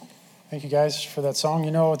Thank you guys for that song.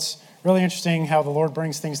 You know, it's really interesting how the Lord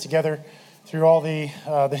brings things together through all the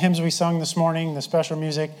hymns we sung this morning, the special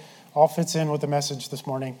music, all fits in with the message this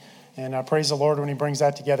morning. And praise the Lord when he brings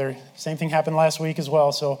that together. Same thing happened last week as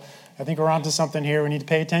well. So I think we're on to something here. We need to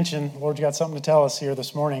pay attention. The Lord's got something to tell us here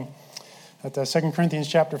this morning. At 2 Corinthians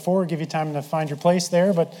chapter 4, give you time to find your place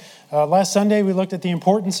there. But last Sunday, we looked at the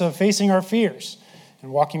importance of facing our fears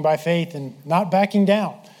and walking by faith and not backing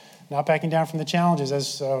down from the challenges,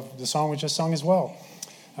 as the song we just sung as well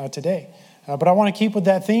today. But I want to keep with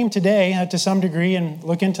that theme today to some degree and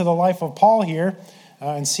look into the life of Paul here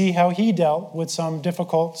and see how he dealt with some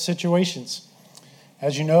difficult situations.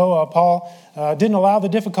 As you know, Paul didn't allow the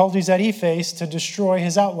difficulties that he faced to destroy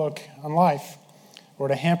his outlook on life or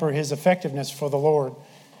to hamper his effectiveness for the Lord.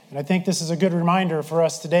 And I think this is a good reminder for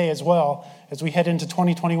us today as well as we head into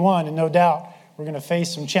 2021, and no doubt we're going to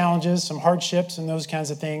face some challenges, some hardships, and those kinds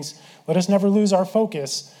of things. Let us never lose our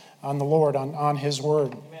focus on the Lord, on his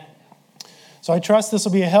word. Amen. So I trust this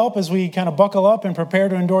will be a help as we kind of buckle up and prepare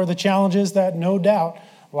to endure the challenges that no doubt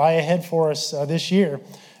lie ahead for us this year,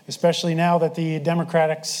 especially now that the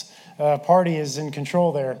Democratic Party is in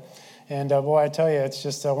control there. And boy, I tell you, it's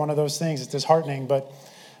just one of those things. It's disheartening. But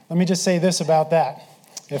let me just say this about that,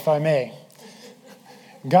 if I may.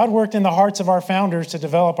 God worked in the hearts of our founders to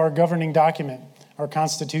develop our governing document, our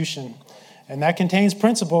Constitution. And that contains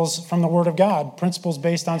principles from the Word of God, principles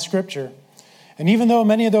based on Scripture. And even though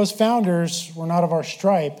many of those founders were not of our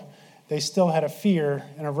stripe, they still had a fear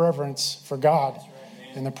and a reverence for God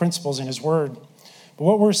and the principles in His Word. But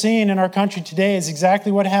what we're seeing in our country today is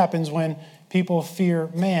exactly what happens when people fear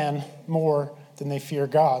man more than they fear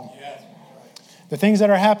God. The things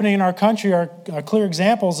that are happening in our country are clear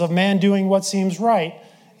examples of man doing what seems right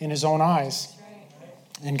in his own eyes.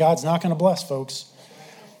 And God's not going to bless, folks.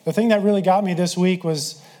 The thing that really got me this week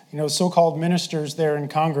was, so-called ministers there in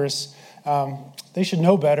Congress. They should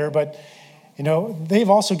know better, but, they've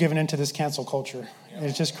also given into this cancel culture.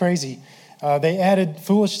 It's just crazy. They added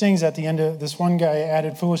foolish things at the end of, this one guy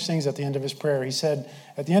added foolish things at the end of his prayer. He said,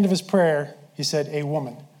 at the end of his prayer, he said, a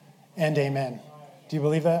woman and amen. Do you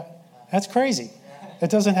believe that? That's crazy.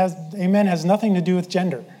 Amen has nothing to do with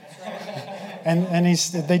gender. And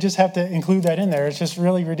they just have to include that in there. It's just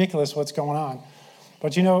really ridiculous what's going on.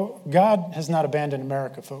 But God has not abandoned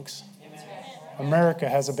America, folks. America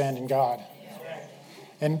has abandoned God.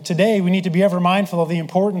 And today we need to be ever mindful of the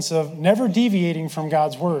importance of never deviating from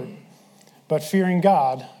God's word, but fearing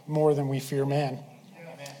God more than we fear man.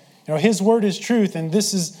 His word is truth, and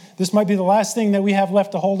this might be the last thing that we have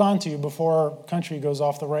left to hold on to before our country goes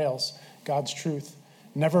off the rails. God's truth.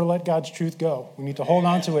 Never let God's truth go. We need to hold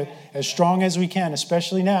on to it as strong as we can,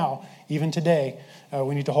 especially now, even today.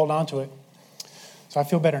 We need to hold on to it. So I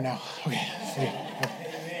feel better now.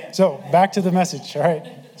 Okay. So back to the message. All right.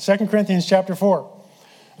 2 Corinthians chapter 4.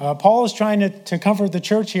 Paul is trying to comfort the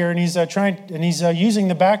church here, and he's using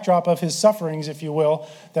the backdrop of his sufferings, if you will,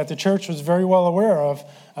 that the church was very well aware of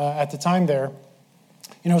at the time there.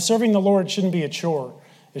 Serving the Lord shouldn't be a chore.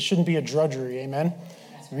 It shouldn't be a drudgery. Amen.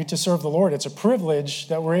 We need to serve the Lord. It's a privilege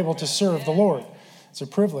that we're able to serve the Lord. It's a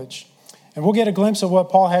privilege. And we'll get a glimpse of what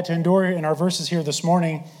Paul had to endure in our verses here this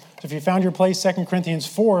morning. So if you found your place, 2 Corinthians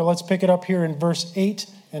 4, let's pick it up here in verse 8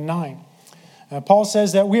 and 9. Paul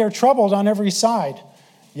says that we are troubled on every side,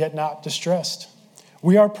 yet not distressed.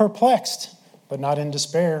 We are perplexed, but not in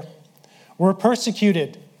despair. We're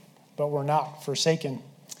persecuted, but we're not forsaken.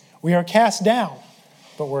 We are cast down,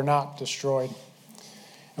 but we're not destroyed.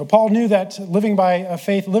 Now, Paul knew that living by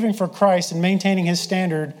faith, living for Christ and maintaining his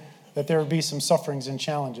standard, that there would be some sufferings and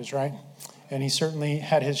challenges, right? And he certainly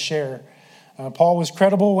had his share. Paul was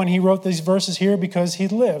credible when he wrote these verses here because he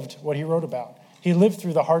lived what he wrote about. He lived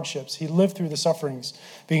through the hardships. He lived through the sufferings,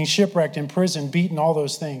 being shipwrecked, in prison, beaten, all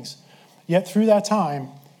those things. Yet through that time,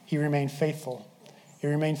 he remained faithful. He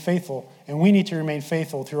remained faithful, and we need to remain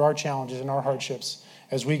faithful through our challenges and our hardships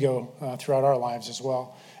as we go throughout our lives as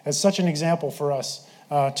well. As such an example for us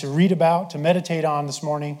to read about, to meditate on this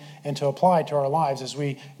morning, and to apply to our lives as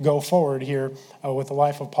we go forward here with the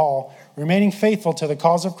life of Paul, remaining faithful to the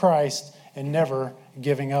cause of Christ and never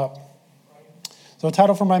giving up. So the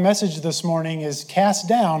title for my message this morning is Cast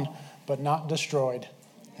Down, but Not Destroyed.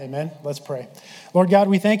 Amen. Let's pray. Lord God,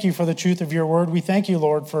 we thank you for the truth of your word. We thank you,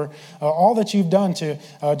 Lord, for all that you've done to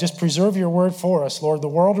just preserve your word for us. Lord, the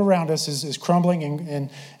world around us is crumbling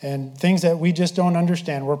and things that we just don't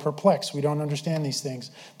understand. We're perplexed. We don't understand these things.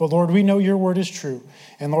 But Lord, we know your word is true.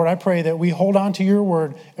 And Lord, I pray that we hold on to your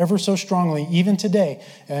word ever so strongly, even today,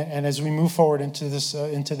 and as we move forward into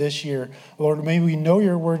this year. Lord, may we know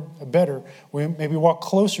your word better. May we walk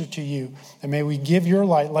closer to you, and may we give your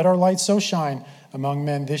light. Let our light so shine among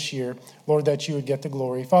men this year. Lord, that you would get the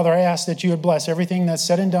glory. Father, I ask that you would bless everything that's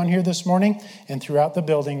said and done here this morning and throughout the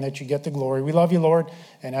building, that you get the glory. We love you, Lord,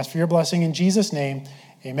 and ask for your blessing in Jesus' name.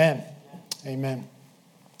 Amen. Amen.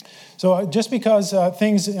 So just because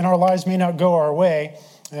things in our lives may not go our way,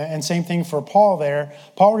 and same thing for Paul there,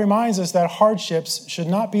 Paul reminds us that hardships should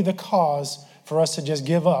not be the cause for us to just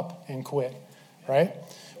give up and quit, right?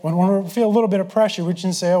 When we feel a little bit of pressure, we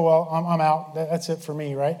can say, oh, well, I'm out. That's it for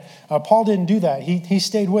me, right? Paul didn't do that. He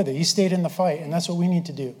stayed with it. He stayed in the fight, and that's what we need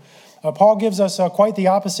to do. Paul gives us quite the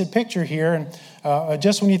opposite picture here. And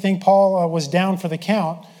just when you think Paul was down for the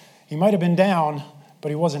count, he might have been down, but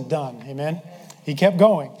he wasn't done. Amen? He kept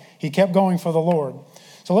going. He kept going for the Lord.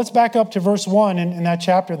 So let's back up to verse 1 in that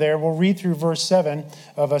chapter there. We'll read through verse 7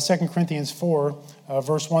 of 2 Corinthians 4,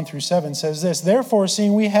 verse 1 through 7 says this. Therefore,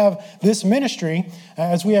 seeing we have this ministry,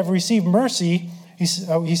 as we have received mercy, he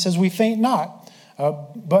says, we faint not,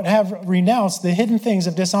 but have renounced the hidden things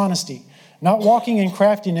of dishonesty, not walking in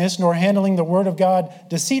craftiness, nor handling the word of God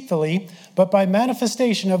deceitfully, but by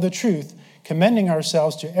manifestation of the truth, commending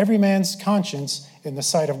ourselves to every man's conscience in the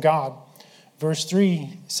sight of God. Verse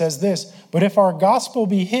 3 says this, but if our gospel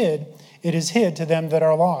be hid, it is hid to them that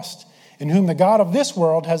are lost, in whom the God of this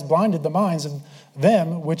world has blinded the minds of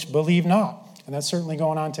them which believe not. And that's certainly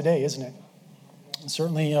going on today, isn't it?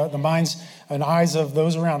 Certainly the minds and eyes of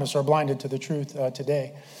those around us are blinded to the truth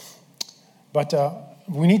today. But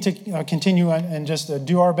we need to continue and just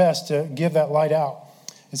do our best to give that light out.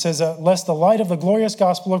 It says, lest the light of the glorious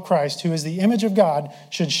gospel of Christ, who is the image of God,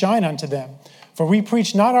 should shine unto them. For we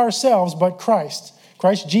preach not ourselves, but Christ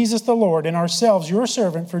Jesus the Lord, and ourselves your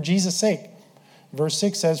servant for Jesus' sake. Verse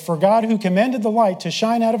 6 says, for God who commanded the light to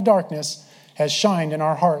shine out of darkness has shined in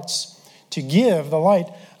our hearts, to give the light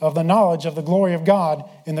of the knowledge of the glory of God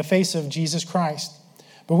in the face of Jesus Christ.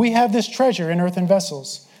 But we have this treasure in earthen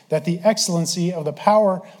vessels, that the excellency of the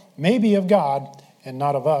power may be of God and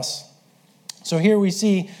not of us. So here we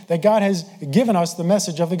see that God has given us the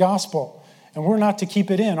message of the gospel, and we're not to keep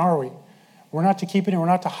it in, are we? We're not to keep it in. We're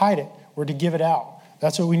not to hide it. We're to give it out.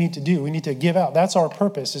 That's what we need to do. We need to give out. That's our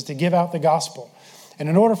purpose, is to give out the gospel. And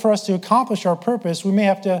in order for us to accomplish our purpose, we may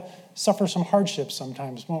have to suffer some hardships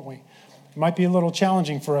sometimes, won't we? It might be a little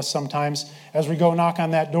challenging for us sometimes as we go knock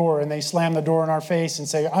on that door and they slam the door in our face and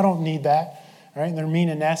say, I don't need that. Right? And they're mean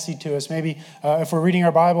and nasty to us. Maybe if we're reading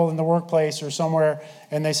our Bible in the workplace or somewhere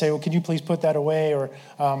and they say, well, could you please put that away? Or,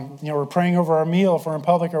 we're praying over our meal if we're in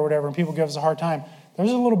public or whatever, and people give us a hard time. There's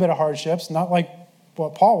a little bit of hardships, not like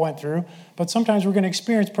what Paul went through, but sometimes we're going to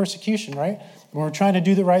experience persecution, right? When we're trying to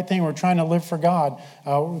do the right thing, we're trying to live for God.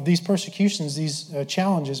 These persecutions, these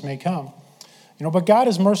challenges may come. But God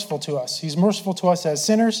is merciful to us. He's merciful to us as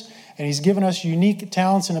sinners, and he's given us unique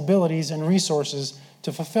talents and abilities and resources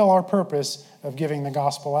to fulfill our purpose of giving the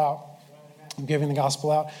gospel out.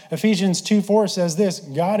 Ephesians 2:4 says this,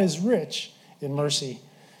 God is rich in mercy.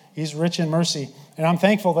 He's rich in mercy. And I'm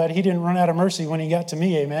thankful that he didn't run out of mercy when he got to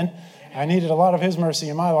me, amen. I needed a lot of his mercy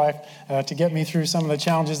in my life to get me through some of the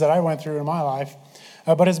challenges that I went through in my life.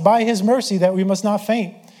 But it's by his mercy that we must not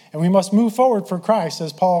faint, and we must move forward for Christ,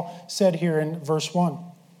 as Paul said here in verse 1.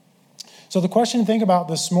 So the question to think about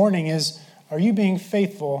this morning is, are you being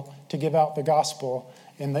faithful to give out the gospel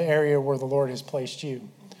in the area where the Lord has placed you?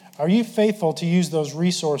 Are you faithful to use those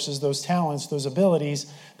resources, those talents, those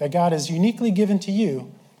abilities that God has uniquely given to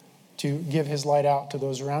you to give his light out to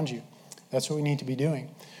those around you? That's what we need to be doing.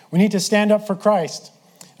 We need to stand up for Christ.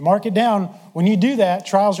 Mark it down. When you do that,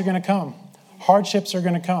 trials are going to come. Hardships are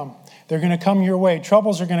going to come. They're going to come your way.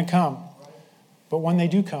 Troubles are going to come. But when they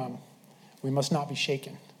do come, we must not be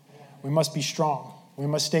shaken. We must be strong. We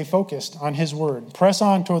must stay focused on his word. Press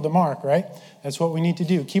on toward the mark, right? That's what we need to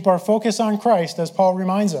do. Keep our focus on Christ, as Paul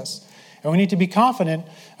reminds us. And we need to be confident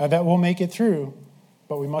that we'll make it through,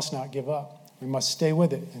 but we must not give up. We must stay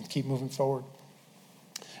with it and keep moving forward.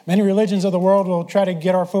 Many religions of the world will try to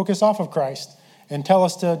get our focus off of Christ and tell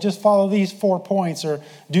us to just follow these 4 points or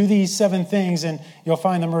do these 7 things and you'll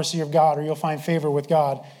find the mercy of God, or you'll find favor with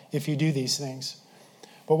God if you do these things.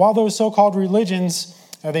 But while those so-called religions,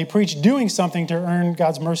 they preach doing something to earn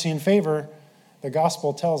God's mercy and favor, the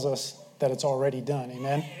gospel tells us that it's already done.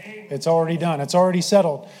 Amen? It's already done. It's already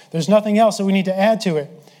settled. There's nothing else that we need to add to it.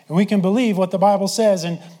 And we can believe what the Bible says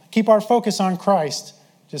and keep our focus on Christ,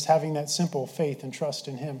 just having that simple faith and trust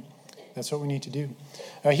in him. That's what we need to do.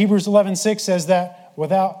 Hebrews 11:6 says that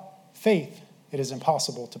without faith, it is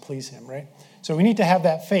impossible to please him, right? So we need to have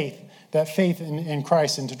that faith in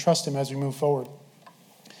Christ, and to trust him as we move forward.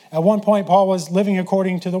 At one point, Paul was living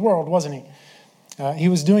according to the world, wasn't he? He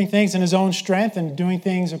was doing things in his own strength and doing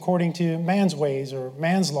things according to man's ways or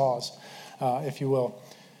man's laws, if you will.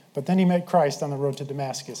 But then he met Christ on the road to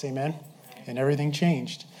Damascus, amen? And everything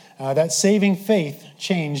changed. That saving faith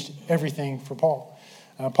changed everything for Paul.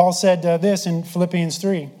 Paul said this in Philippians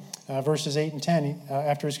 3, verses 8 and 10.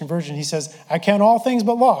 After his conversion, he says, I count all things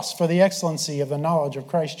but loss for the excellency of the knowledge of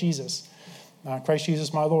Christ Jesus. Christ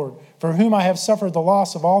Jesus my Lord, for whom I have suffered the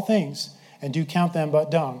loss of all things, and do count them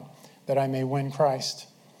but dung, that I may win Christ.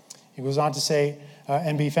 He goes on to say,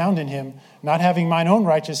 and be found in him, not having mine own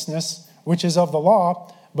righteousness, which is of the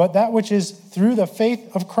law, but that which is through the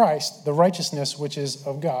faith of Christ, the righteousness which is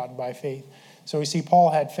of God by faith. So we see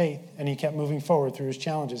Paul had faith, and he kept moving forward through his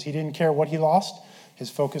challenges. He didn't care what he lost. His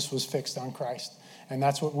focus was fixed on Christ. And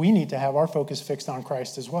that's what we need to have, our focus fixed on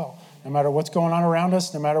Christ as well. No matter what's going on around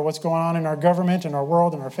us, no matter what's going on in our government, in our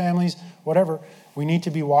world, in our families, whatever, we need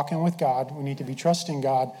to be walking with God. We need to be trusting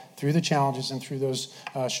God through the challenges and through those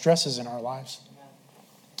stresses in our lives.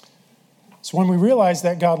 So when we realize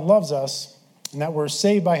that God loves us and that we're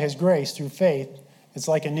saved by his grace through faith, it's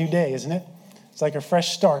like a new day, isn't it? It's like a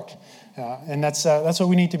fresh start. And that's what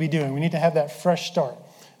we need to be doing. We need to have that fresh start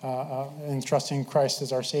in trusting Christ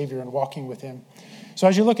as our Savior and walking with him. So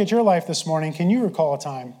as you look at your life this morning, can you recall a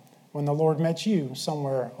time when the Lord met you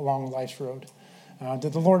somewhere along life's road?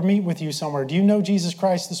 Did the Lord meet with you somewhere? Do you know Jesus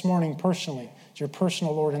Christ this morning personally? It's your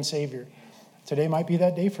personal Lord and Savior. Today might be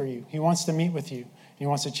that day for you. He wants to meet with you. He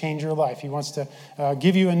wants to change your life. He wants to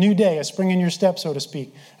give you a new day, a spring in your step, so to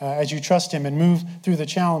speak, as you trust him and move through the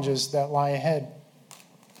challenges that lie ahead.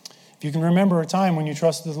 If you can remember a time when you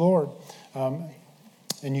trusted the Lord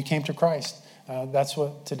and you came to Christ, that's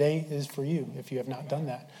what today is for you if you have not done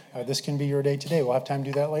that. This can be your day today. We'll have time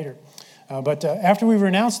to do that later. But after we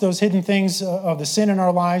renounce those hidden things of the sin in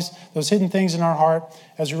our lives, those hidden things in our heart,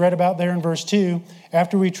 as we read about there in verse 2,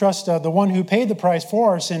 after we trust the one who paid the price for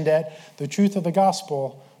our sin debt, the truth of the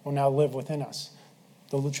gospel will now live within us.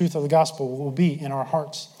 The truth of the gospel will be in our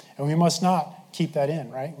hearts. And we must not keep that in,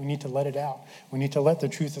 right? We need to let it out. We need to let the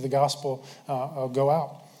truth of the gospel go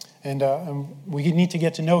out. And we need to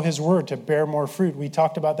get to know his word to bear more fruit. We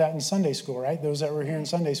talked about that in Sunday school, right? Those that were here in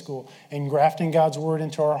Sunday school, and grafting God's word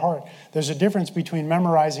into our heart. There's a difference between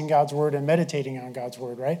memorizing God's word and meditating on God's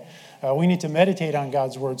word, right? We need to meditate on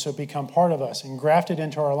God's word so it become part of us and graft it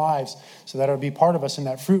into our lives so that it would be part of us and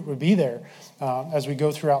that fruit would be there as we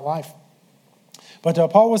go throughout life. But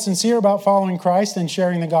Paul was sincere about following Christ and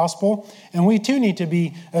sharing the gospel. And we too need to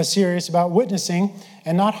be serious about witnessing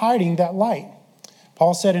and not hiding that light.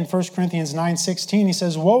 Paul said in 1 Corinthians 9:16, he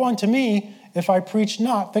says, woe unto me if I preach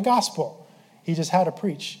not the gospel. He just had to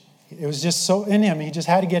preach. It was just so in him. He just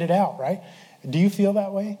had to get it out, right? Do you feel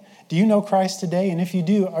that way? Do you know Christ today? And if you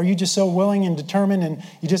do, are you just so willing and determined and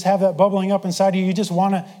you just have that bubbling up inside of you? You just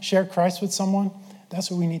want to share Christ with someone? That's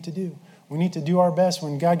what we need to do. We need to do our best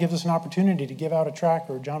when God gives us an opportunity to give out a tract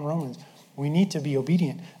or John Romans. We need to be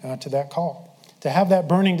obedient to that call, to have that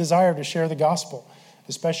burning desire to share the gospel,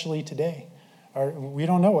 especially today. We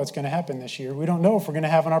don't know what's going to happen this year. We don't know if we're going to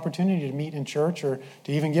have an opportunity to meet in church or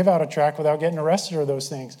to even give out a tract without getting arrested or those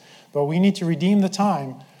things. But we need to redeem the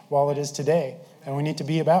time while it is today, and we need to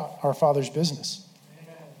be about our Father's business.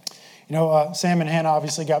 You know, Sam and Hannah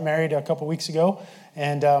obviously got married a couple weeks ago,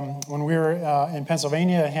 and when we were in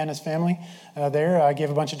Pennsylvania, Hannah's family there, I gave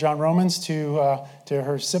a bunch of John Romans to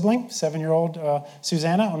her sibling, 7-year-old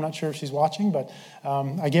Susanna. I'm not sure if she's watching, but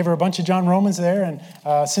I gave her a bunch of John Romans there,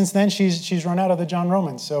 and since then she's run out of the John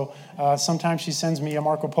Romans. So sometimes she sends me a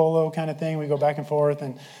Marco Polo kind of thing. We go back and forth,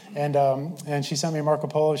 and she sent me a Marco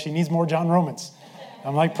Polo. She needs more John Romans.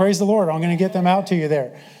 I'm like, praise the Lord, I'm going to get them out to you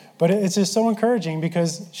there. But it's just so encouraging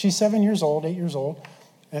because she's 7 years old, 8 years old,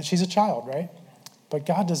 and she's a child, right? But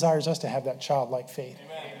God desires us to have that childlike faith,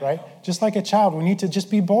 right? Just like a child, we need to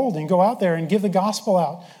just be bold and go out there and give the gospel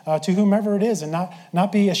out to whomever it is and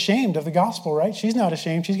not be ashamed of the gospel, right? She's not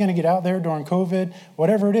ashamed. She's going to get out there during COVID,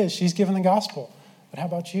 whatever it is, she's giving the gospel. But how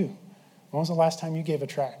about you? When was the last time you gave a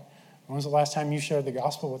tract? When was the last time you shared the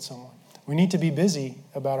gospel with someone? We need to be busy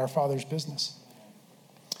about our Father's business.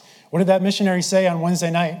 What did that missionary say on Wednesday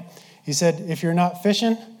night? He said, if you're not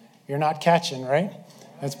fishing, you're not catching, right?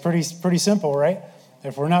 That's pretty simple, right?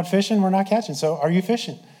 If we're not fishing, we're not catching. So are you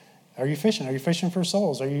fishing? Are you fishing? Are you fishing for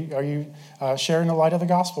souls? Are you sharing the light of the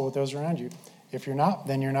gospel with those around you? If you're not,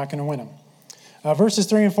 then you're not going to win them. Verses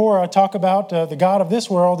 3 and 4 talk about the God of this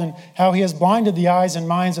world and how he has blinded the eyes and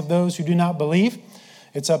minds of those who do not believe.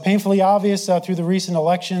 It's painfully obvious through the recent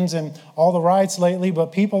elections and all the riots lately,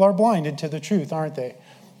 but people are blinded to the truth, aren't they?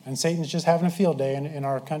 And Satan's just having a field day in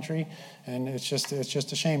our country, and it's just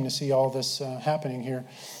a shame to see all this happening here.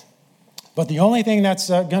 But the only thing that's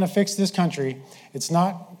going to fix this country, it's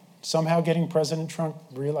not somehow getting President Trump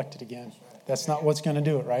reelected again. That's not what's going to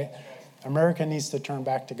do it, right? America needs to turn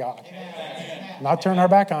back to God. Amen. Not turn our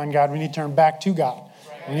back on God. We need to turn back to God.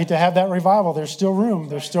 We need to have that revival. There's still room.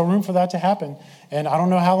 There's still room for that to happen. And I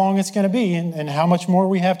don't know how long it's going to be and how much more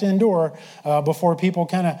we have to endure before people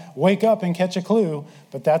kind of wake up and catch a clue.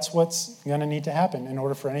 But that's what's going to need to happen in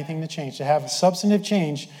order for anything to change. To have substantive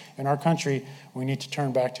change in our country, we need to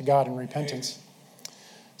turn back to God in repentance.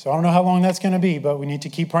 So I don't know how long that's going to be, but we need to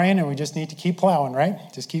keep praying and we just need to keep plowing, right?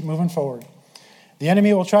 Just keep moving forward. The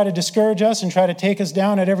enemy will try to discourage us and try to take us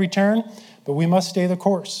down at every turn, but we must stay the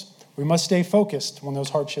course. We must stay focused when those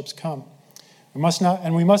hardships come. We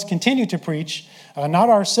must continue to preach, not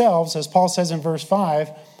ourselves, as Paul says in verse 5,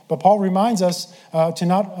 but Paul reminds us to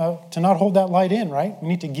not hold that light in, right? We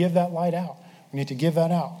need to give that light out. We need to give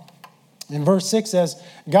that out. In verse 6 says,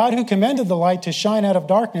 God who commanded the light to shine out of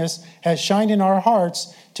darkness has shined in our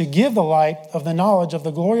hearts to give the light of the knowledge of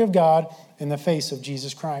the glory of God in the face of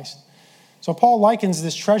Jesus Christ. So Paul likens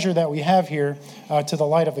this treasure that we have here to the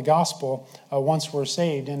light of the gospel once we're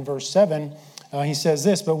saved. In verse 7, he says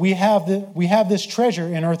this, but we have this treasure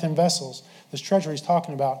in earthen vessels. This treasure he's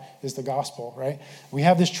talking about is the gospel, right? We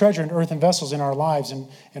have this treasure in earthen vessels in our lives and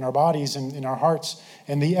in our bodies and in our hearts.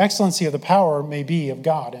 And the excellency of the power may be of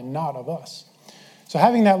God and not of us. So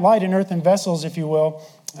having that light in earthen vessels, if you will,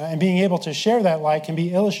 and being able to share that light can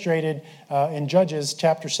be illustrated in Judges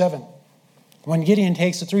chapter 7. When Gideon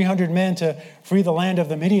takes the 300 men to free the land of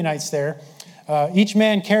the Midianites there, each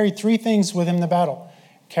man carried three things with him in the battle.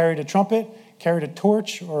 Carried a trumpet, carried a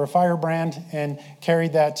torch or a firebrand, and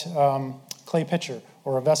carried that clay pitcher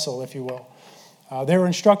or a vessel, if you will. They were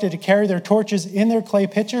instructed to carry their torches in their clay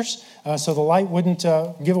pitchers so the light wouldn't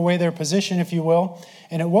give away their position, if you will.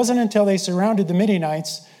 And it wasn't until they surrounded the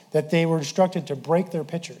Midianites that they were instructed to break their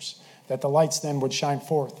pitchers, that the lights then would shine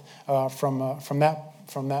forth from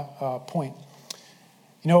that point.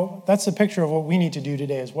 You know, that's a picture of what we need to do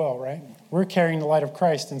today as well, right? We're carrying the light of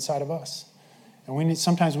Christ inside of us. And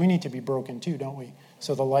sometimes we need to be broken too, don't we?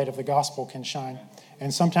 So the light of the gospel can shine.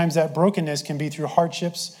 And sometimes that brokenness can be through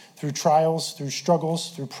hardships, through trials, through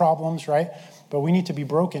struggles, through problems, right? But we need to be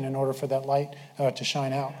broken in order for that light to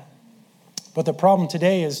shine out. But the problem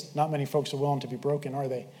today is not many folks are willing to be broken, are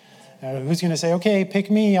they? Who's going to say, okay,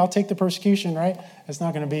 pick me, I'll take the persecution, right? It's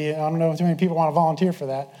not going to be, I don't know if too many people want to volunteer for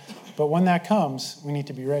that. But when that comes, we need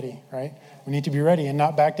to be ready, right? We need to be ready and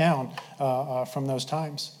not back down from those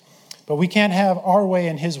times. But we can't have our way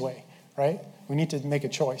and his way, right? We need to make a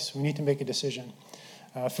choice. We need to make a decision.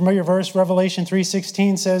 Familiar verse, Revelation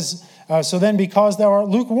 3:16 says, so then because thou art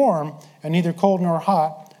lukewarm and neither cold nor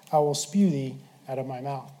hot, I will spew thee out of my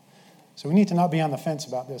mouth. So we need to not be on the fence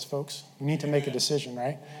about this, folks. We need to make a decision,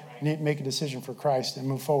 right? We need to make a decision for Christ and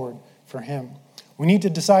move forward for him. We need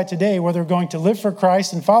to decide today whether we're going to live for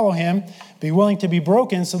Christ and follow him, be willing to be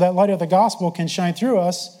broken so that light of the gospel can shine through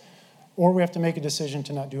us, or we have to make a decision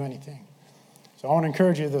to not do anything. So I want to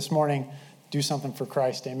encourage you this morning, do something for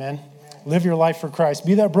Christ, amen? Live your life for Christ.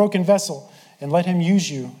 Be that broken vessel and let him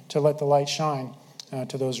use you to let the light shine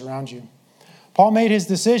to those around you. Paul made his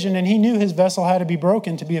decision and he knew his vessel had to be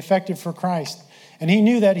broken to be effective for Christ. And he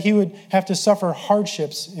knew that he would have to suffer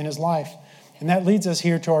hardships in his life. And that leads us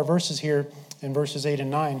here to our verses here in verses 8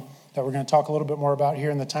 and 9 that we're going to talk a little bit more about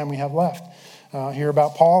here in the time we have left. Hear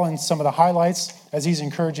about Paul and some of the highlights as he's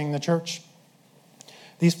encouraging the church.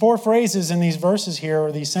 These four phrases in these verses here,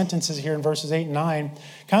 or these sentences here in verses 8 and 9,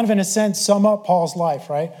 kind of in a sense sum up Paul's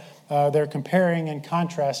life, right? They're comparing and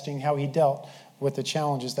contrasting how he dealt with the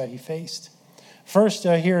challenges that he faced. First,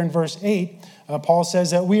 here in verse 8, Paul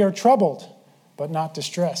says that we are troubled, but not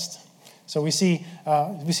distressed. So we see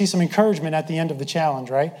some encouragement at the end of the challenge,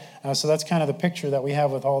 right? So that's kind of the picture that we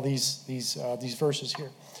have with all these verses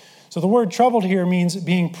here. So the word troubled here means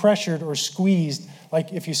being pressured or squeezed,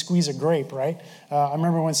 like if you squeeze a grape, right? I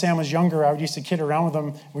remember when Sam was younger, I used to kid around with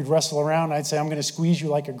him. We'd wrestle around. I'd say, I'm going to squeeze you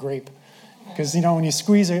like a grape. Because, when you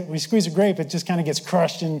squeeze a grape, it just kind of gets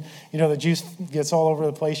crushed and, the juice gets all over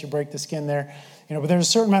the place. You break the skin there. But there's a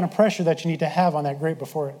certain amount of pressure that you need to have on that grape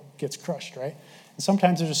before it gets crushed, right? And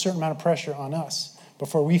sometimes there's a certain amount of pressure on us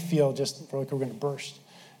before we feel just like we're going to burst.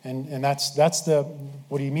 And that's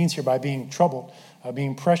what he means here by being troubled,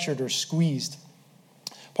 being pressured or squeezed.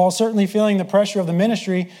 Paul's certainly feeling the pressure of the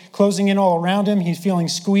ministry closing in all around him. He's feeling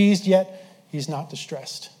squeezed, yet he's not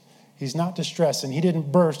distressed. He's not distressed, and he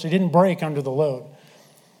didn't burst. He didn't break under the load.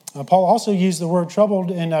 Paul also used the word troubled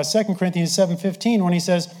in 2 Corinthians 7:15 when he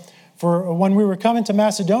says, for when we were coming to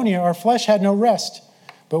Macedonia, our flesh had no rest,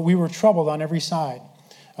 but we were troubled on every side.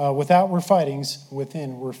 Without were fightings,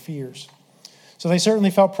 within were fears. So they certainly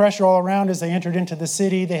felt pressure all around as they entered into the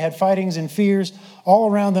city. They had fightings and fears all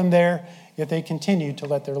around them there, yet they continued to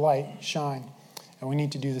let their light shine. and we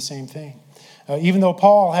need to do the same thing. Even though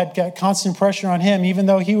Paul had got constant pressure on him, even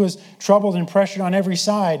though he was troubled and pressured on every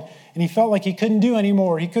side, and he felt like he couldn't do any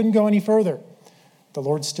more, he couldn't go any further, the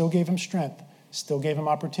Lord still gave him strength, still gave him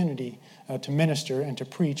opportunity to minister and to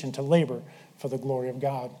preach and to labor for the glory of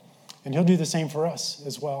God. And he'll do the same for us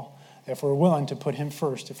as well, if we're willing to put him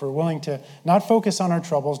first, if we're willing to not focus on our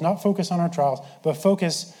troubles, not focus on our trials, but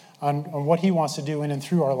focus on what he wants to do in and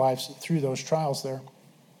through our lives, through those trials there.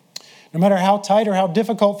 No matter how tight or how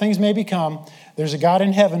difficult things may become, there's a God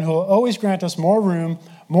in heaven who will always grant us more room,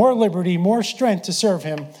 more liberty, more strength to serve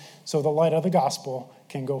him so the light of the gospel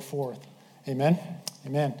can go forth. Amen?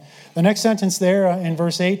 Amen. The next sentence there in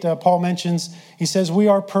verse 8, Paul mentions, he says, we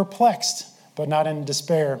are perplexed, but not in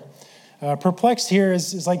despair. Perplexed here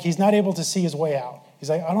is like he's not able to see his way out. He's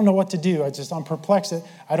like, I don't know what to do. I'm perplexed.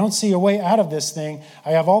 I don't see a way out of this thing.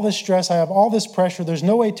 I have all this stress. I have all this pressure. There's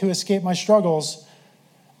no way to escape my struggles.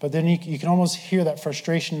 But then you can almost hear that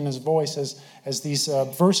frustration in his voice as these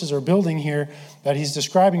verses are building here, that he's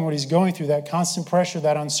describing what he's going through, that constant pressure,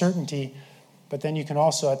 that uncertainty. But then you can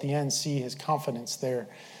also at the end see his confidence there.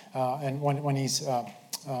 And when he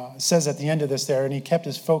says at the end of this there, and he kept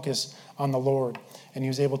his focus on the Lord, and he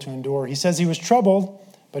was able to endure. He says he was troubled,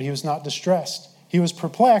 but he was not distressed. He was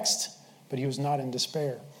perplexed, but he was not in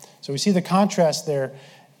despair. So we see the contrast there.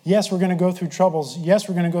 Yes, we're going to go through troubles. Yes,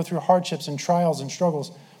 we're going to go through hardships and trials and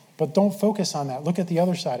struggles. But don't focus on that. Look at the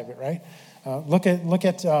other side of it, right? Look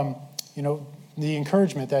at the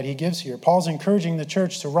encouragement that he gives here. Paul's encouraging the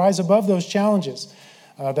church to rise above those challenges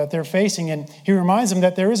that they're facing. And he reminds them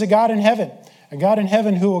that there is a God in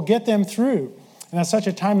heaven who will get them through. And that's such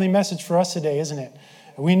a timely message for us today, isn't it?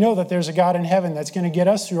 We know that there's a God in heaven that's going to get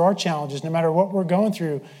us through our challenges, no matter what we're going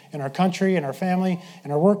through in our country, in our family,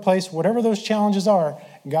 in our workplace, whatever those challenges are,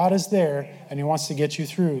 God is there and he wants to get you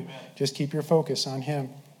through. Just keep your focus on him.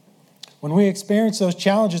 When we experience those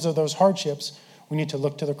challenges or those hardships, we need to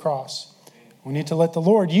look to the cross. We need to let the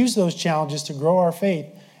Lord use those challenges to grow our faith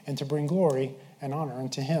and to bring glory and honor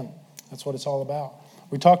unto him. That's what it's all about.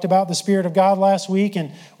 We talked about the Spirit of God last week,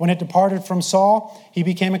 and when it departed from Saul, he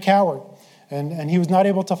became a coward. And he was not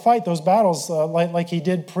able to fight those battles like he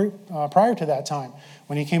did prior to that time.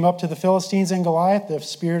 When he came up to the Philistines and Goliath, the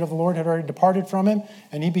Spirit of the Lord had already departed from him,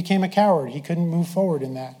 and he became a coward. He couldn't move forward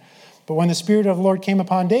in that. But when the Spirit of the Lord came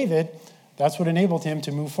upon David, that's what enabled him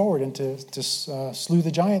to move forward and to slew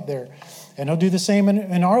the giant there. And he'll do the same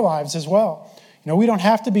in our lives as well. We don't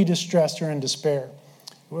have to be distressed or in despair.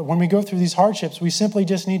 When we go through these hardships, we simply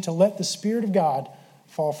just need to let the Spirit of God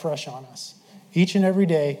fall fresh on us. Each and every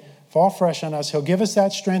day, fall fresh on us. He'll give us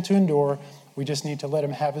that strength to endure. We just need to let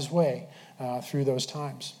him have his way through those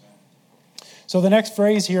times. So the next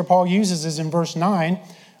phrase here Paul uses is in verse 9,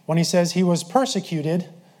 when he says he was persecuted,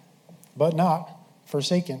 but not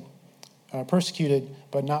forsaken. Persecuted,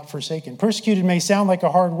 but not forsaken. Persecuted may sound like a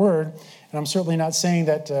hard word, and I'm certainly not saying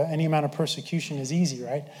that any amount of persecution is easy,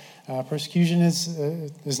 right? Persecution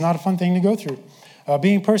is not a fun thing to go through.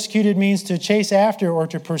 Being persecuted means to chase after or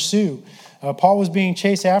to pursue. Paul was being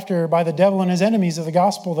chased after by the devil and his enemies of the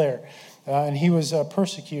gospel there, and he was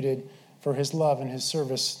persecuted for his love and his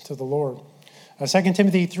service to the Lord. 2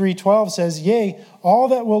 Timothy 3:12 says, "Yea, all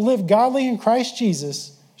that will live godly in Christ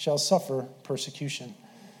Jesus shall suffer persecution."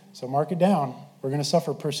 So mark it down. We're going to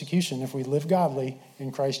suffer persecution if we live godly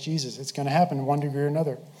in Christ Jesus. It's going to happen in one degree or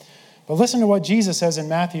another. But listen to what Jesus says in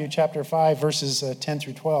Matthew chapter 5, verses 10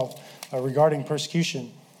 through 12 regarding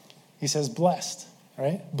persecution. He says, blessed,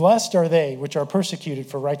 right? Blessed are they which are persecuted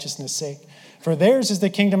for righteousness' sake, for theirs is the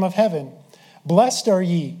kingdom of heaven. Blessed are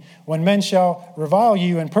ye when men shall revile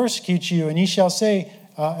you and persecute you, and ye shall say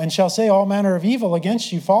all manner of evil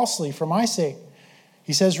against you falsely for my sake.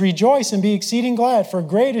 He says, rejoice and be exceeding glad, for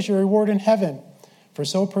great is your reward in heaven. For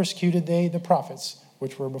so persecuted they the prophets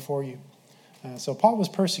which were before you. So Paul was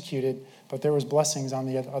persecuted, but there was blessings on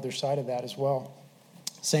the other side of that as well.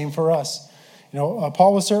 Same for us.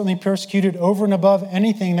 Paul was certainly persecuted over and above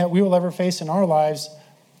anything that we will ever face in our lives.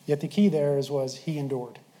 Yet the key there was he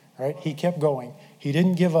endured. Right? He kept going. He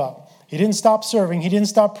didn't give up. He didn't stop serving. He didn't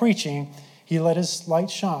stop preaching. He let his light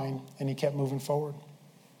shine, and he kept moving forward.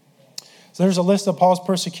 So there's a list of Paul's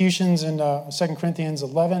persecutions in 2 Corinthians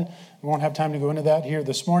 11. We won't have time to go into that here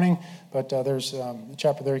this morning, but there's a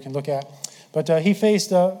chapter there you can look at. But he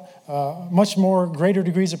faced much more greater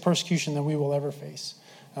degrees of persecution than we will ever face.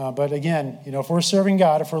 But again, if we're serving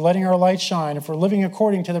God, if we're letting our light shine, if we're living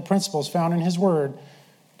according to the principles found in his word,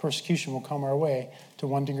 persecution will come our way to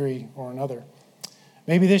one degree or another.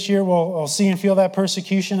 Maybe this year we'll see and feel that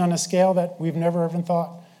persecution on a scale that we've never even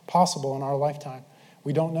thought possible in our lifetime.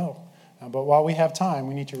 We don't know. But while we have time,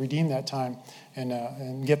 we need to redeem that time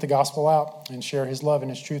and get the gospel out and share his love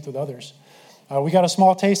and his truth with others. We got a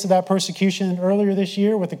small taste of that persecution earlier this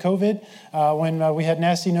year with the COVID when we had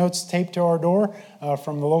nasty notes taped to our door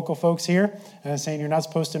from the local folks here saying you're not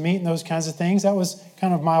supposed to meet and those kinds of things. That was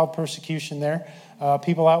kind of mild persecution there.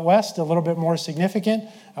 People out west, a little bit more significant.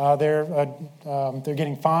 They're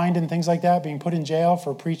getting fined and things like that, being put in jail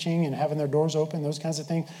for preaching and having their doors open, those kinds of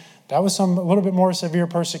things. That was a little bit more severe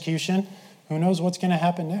persecution. Who knows what's going to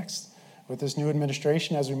happen next? With this new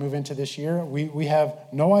administration, as we move into this year, we have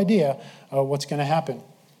no idea what's going to happen.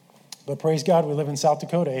 But praise God, we live in South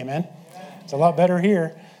Dakota, amen? It's a lot better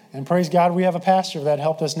here. And praise God, we have a pastor that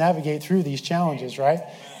helped us navigate through these challenges, right?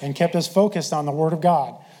 And kept us focused on the Word of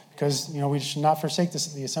God. Because, we should not forsake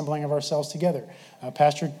the assembling of ourselves together.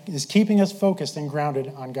 Pastor is keeping us focused and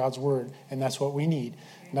grounded on God's Word. And that's what we need.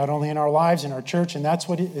 Not only in our lives, in our church, and that's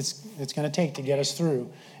what it's going to take to get us through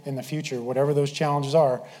in the future, whatever those challenges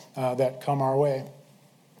are that come our way.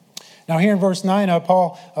 Now here in verse 9,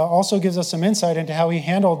 Paul also gives us some insight into how he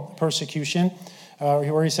handled persecution,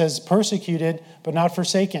 where he says, persecuted but not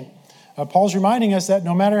forsaken. Paul's reminding us that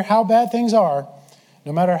no matter how bad things are,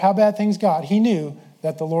 no matter how bad things got, he knew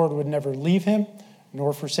that the Lord would never leave him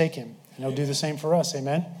nor forsake him. And he'll do the same for us,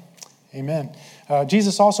 amen? Amen.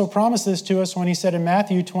 Jesus also promised this to us when he said in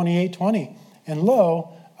Matthew 28:20, and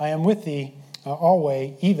lo, I am with thee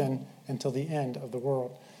always, even until the end of the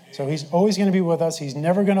world. So he's always going to be with us. He's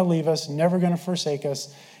never going to leave us, never going to forsake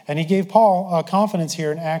us. And he gave Paul confidence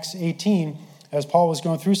here in Acts 18, as Paul was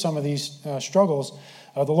going through some of these struggles.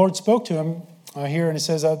 The Lord spoke to him here, and it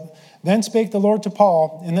says, then spake the Lord to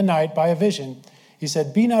Paul in the night by a vision. He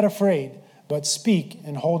said, be not afraid, but speak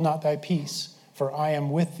and hold not thy peace, for I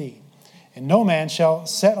am with thee. And no man shall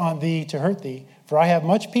set on thee to hurt thee, for I have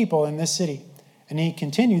much people in this city. And he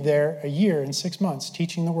continued there 1 year and 6 months,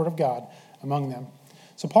 teaching the word of God among them.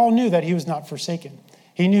 So Paul knew that he was not forsaken.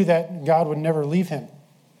 He knew that God would never leave him.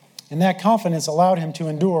 And that confidence allowed him to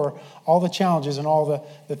endure all the challenges and all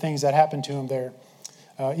the things that happened to him there.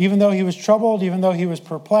 Even though he was troubled, even though he was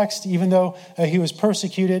perplexed, even though he was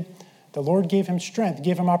persecuted, the Lord gave him strength,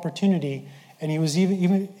 gave him opportunity, and he was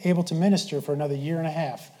even able to minister for another 1.5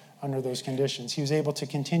 years under those conditions. He was able to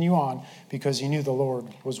continue on because he knew the Lord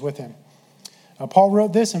was with him. Paul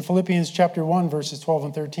wrote this in Philippians chapter 1, verses 12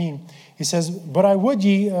 and 13. He says, But I would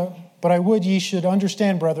ye should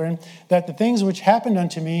understand, brethren, that the things which happened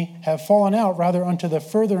unto me have fallen out rather unto the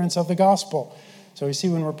furtherance of the gospel. So you see,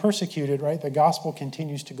 when we're persecuted, right, the gospel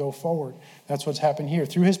continues to go forward. That's what's happened here.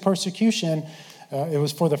 Through his persecution, it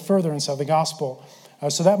was for the furtherance of the gospel.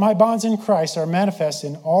 So that my bonds in Christ are manifest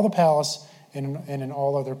in all the palace and in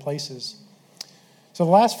all other places. So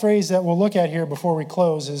the last phrase that we'll look at here before we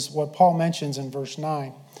close is what Paul mentions in verse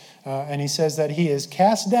 9. And he says that he is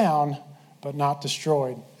cast down, but not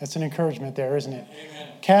destroyed. That's an encouragement there, isn't it? Amen.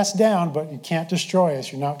 Cast down, but you can't destroy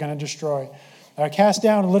us. You're not going to destroy. Cast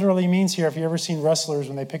down literally means here, if you've ever seen wrestlers,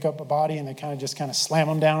 when they pick up a body and they kind of slam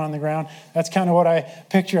them down on the ground. That's kind of what I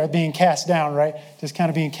picture as being cast down, right? Just kind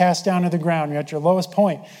of being cast down to the ground. You're at your lowest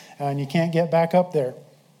point, and you can't get back up there.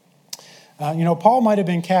 Paul might have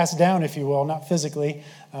been cast down, if you will, not physically.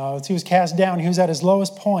 He was cast down. He was at his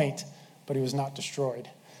lowest point, but he was not destroyed.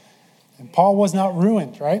 And Paul was not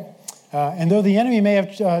ruined, right? And though the enemy may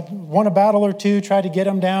have won a battle or two, tried to get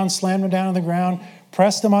him down, slammed him down on the ground,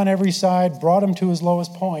 pressed him on every side, brought him to his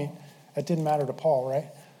lowest point, that didn't matter to Paul, right?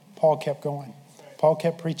 Paul kept going. Paul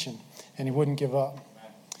kept preaching, and he wouldn't give up.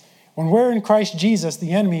 When we're in Christ Jesus,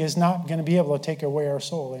 the enemy is not going to be able to take away our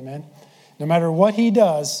soul, amen? No matter what he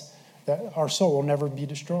does, that our soul will never be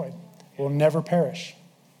destroyed, will never perish.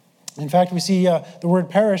 In fact, we see the word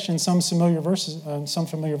perish in some familiar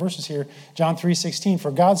verses here. John 3:16, for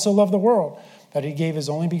God so loved the world that he gave his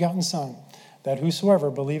only begotten Son, that whosoever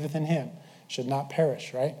believeth in him should not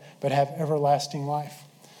perish, right? But have everlasting life.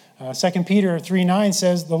 2 Peter 3:9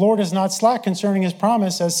 says, the Lord is not slack concerning his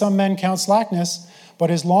promise, as some men count slackness, but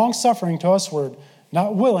is long-suffering to usward,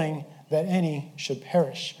 not willing that any should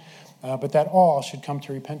perish, but that all should come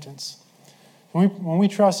to repentance. When we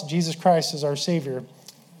trust Jesus Christ as our Savior,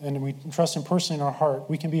 and we trust him personally in our heart,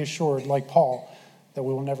 we can be assured, like Paul, that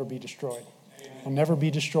we will never be destroyed. Amen. We'll never be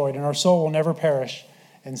destroyed, and our soul will never perish,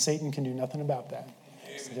 and Satan can do nothing about that.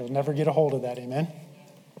 So he'll never get a hold of that, amen?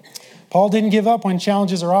 Paul didn't give up when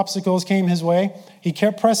challenges or obstacles came his way. He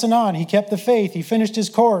kept pressing on. He kept the faith. He finished his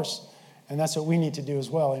course, and that's what we need to do as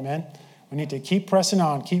well, amen? We need to keep pressing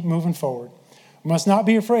on, keep moving forward. We must not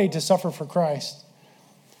be afraid to suffer for Christ.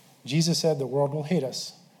 Jesus said the world will hate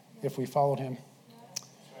us if we followed him.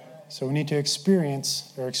 So we need to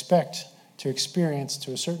expect to experience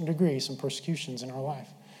to a certain degree some persecutions in our life.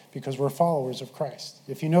 because we're followers of Christ.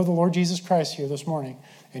 If you know the Lord Jesus Christ here this morning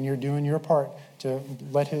and you're doing your part to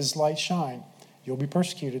let his light shine, you'll be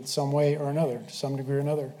persecuted some way or another, to some degree or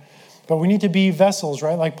another. But we need to be vessels,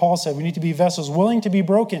 right? Like Paul said, we need to be vessels willing to be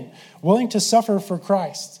broken, willing to suffer for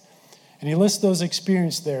Christ. And he lists those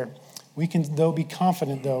experiences there. We can, though, be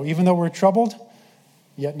confident, though, even though we're troubled,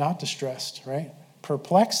 yet not distressed, right?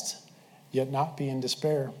 Perplexed, yet not be in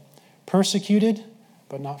despair. Persecuted,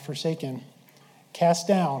 but not forsaken. Cast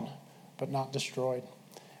down, but not destroyed.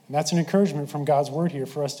 And that's an encouragement from God's word here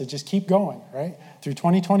for us to just keep going, right? Through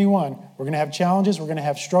 2021, we're going to have challenges. We're going to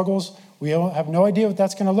have struggles. We have no idea what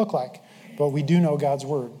that's going to look like, but we do know God's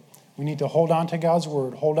word. We need to hold on to God's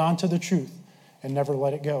word, hold on to the truth, and never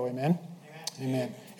let it go. Amen? Amen.